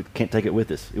us. We can't take it with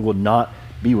us. It will not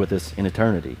be with us in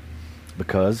eternity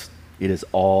because it is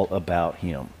all about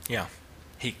him. Yeah.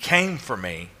 He came for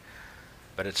me,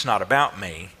 but it's not about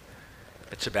me.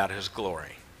 It's about his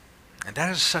glory. And that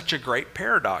is such a great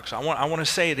paradox. I want to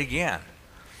say it again.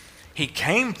 He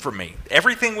came for me.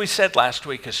 Everything we said last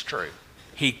week is true.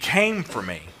 He came for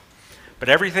me. But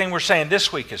everything we're saying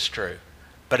this week is true.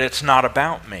 But it's not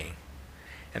about me.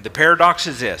 And the paradox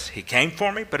is this. He came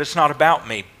for me, but it's not about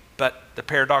me. But the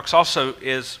paradox also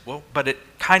is, well, but it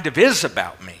kind of is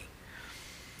about me.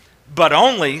 But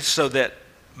only so that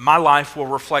my life will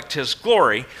reflect his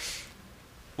glory,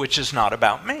 which is not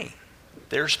about me.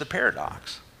 There's the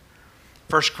paradox.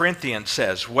 1 Corinthians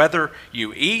says, whether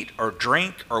you eat or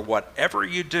drink or whatever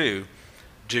you do,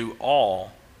 do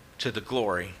all to the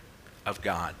glory of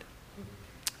God.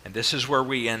 And this is where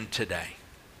we end today.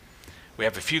 We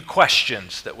have a few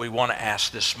questions that we want to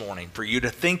ask this morning for you to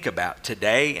think about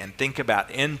today and think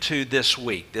about into this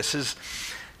week.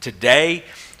 Today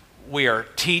we are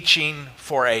teaching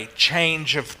for a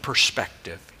change of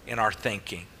perspective in our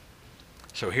thinking.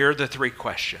 So here are the three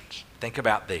questions. Think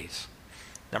about these.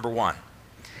 Number one,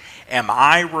 am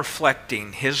I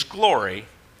reflecting his glory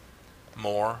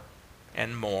more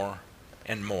and more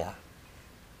and more?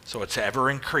 So it's ever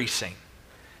increasing.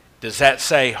 Does that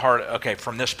say, okay,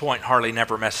 from this point, Harley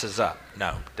never messes up?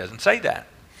 No, it doesn't say that.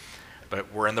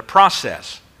 But we're in the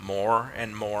process, more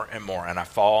and more and more. And I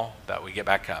fall, but we get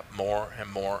back up, more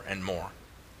and more and more.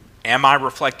 Am I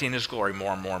reflecting his glory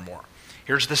more and more and more?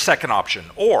 Here's the second option.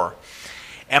 Or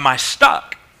am I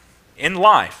stuck in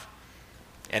life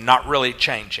and not really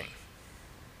changing?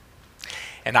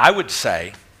 And I would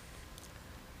say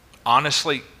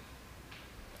honestly,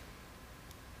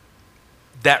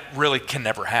 that really can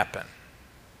never happen.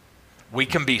 We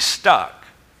can be stuck,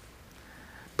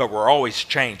 but we're always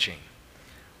changing.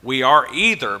 We are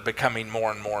either becoming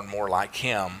more and more and more like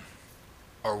him,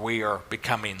 or we are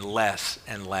becoming less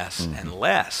and less and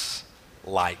less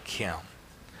like him.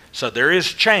 So there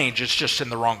is change, it's just in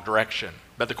the wrong direction.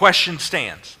 But the question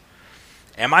stands,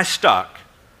 am I stuck,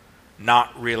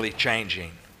 not really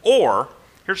changing? Or,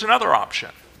 here's another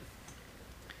option.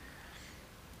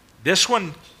 This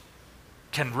one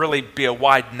can really be a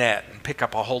wide net and pick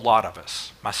up a whole lot of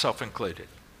us, myself included.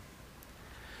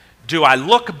 Do I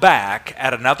look back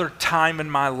at another time in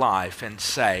my life and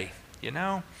say, you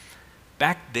know,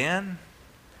 back then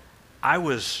I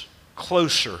was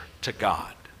closer to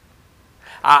God.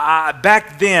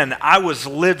 Back then I was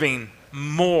living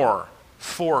more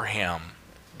for him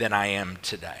than I am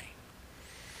today.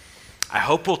 I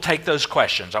hope we'll take those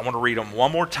questions. I want to read them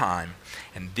one more time.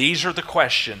 And these are the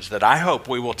questions that I hope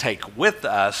we will take with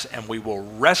us and we will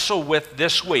wrestle with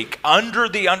this week under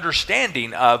the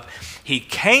understanding of he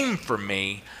came for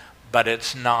me, but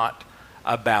it's not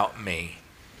about me.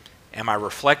 Am I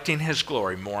reflecting his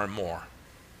glory more and more?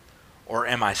 Or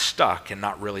am I stuck and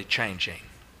not really changing?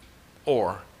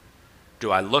 Or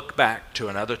do I look back to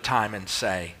another time and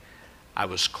say, I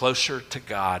was closer to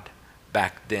God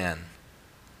back then,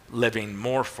 living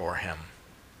more for him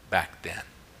back then?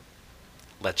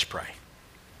 Let's pray.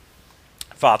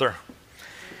 Father,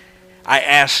 I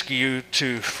ask you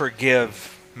to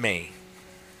forgive me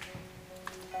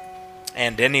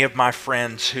and any of my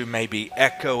friends who may be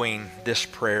echoing this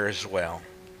prayer as well.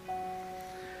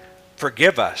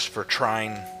 Forgive us for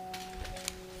trying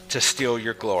to steal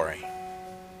your glory,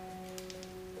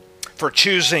 for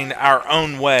choosing our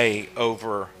own way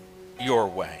over your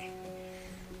way.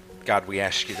 God, we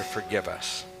ask you to forgive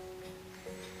us.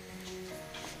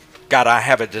 God, I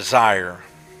have a desire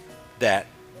that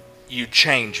you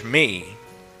change me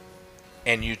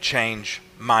and you change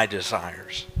my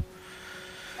desires.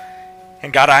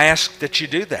 And God, I ask that you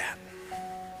do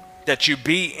that you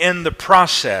be in the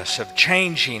process of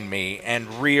changing me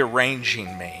and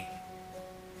rearranging me.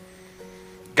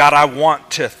 God, I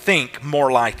want to think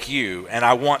more like you, and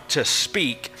I want to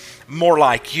speak more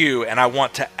like you, and I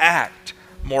want to act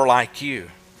more like you.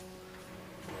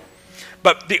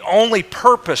 But the only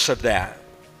purpose of that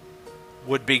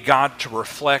would be, God, to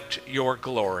reflect your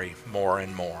glory more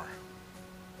and more.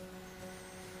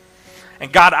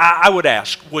 And God, I would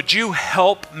ask, would you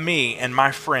help me and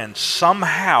my friends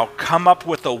somehow come up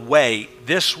with a way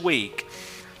this week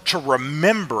to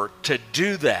remember to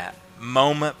do that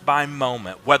moment by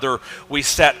moment? Whether we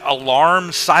set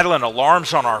alarms, silent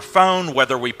alarms on our phone,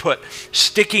 whether we put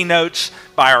sticky notes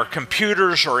by our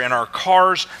computers or in our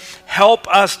cars, help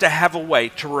us to have a way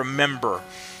to remember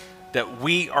that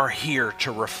we are here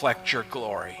to reflect your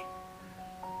glory.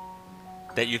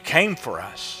 That you came for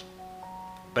us,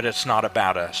 but it's not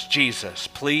about us. Jesus,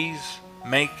 please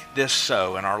make this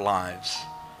so in our lives.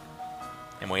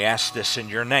 And we ask this in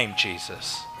your name,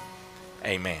 Jesus.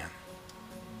 Amen.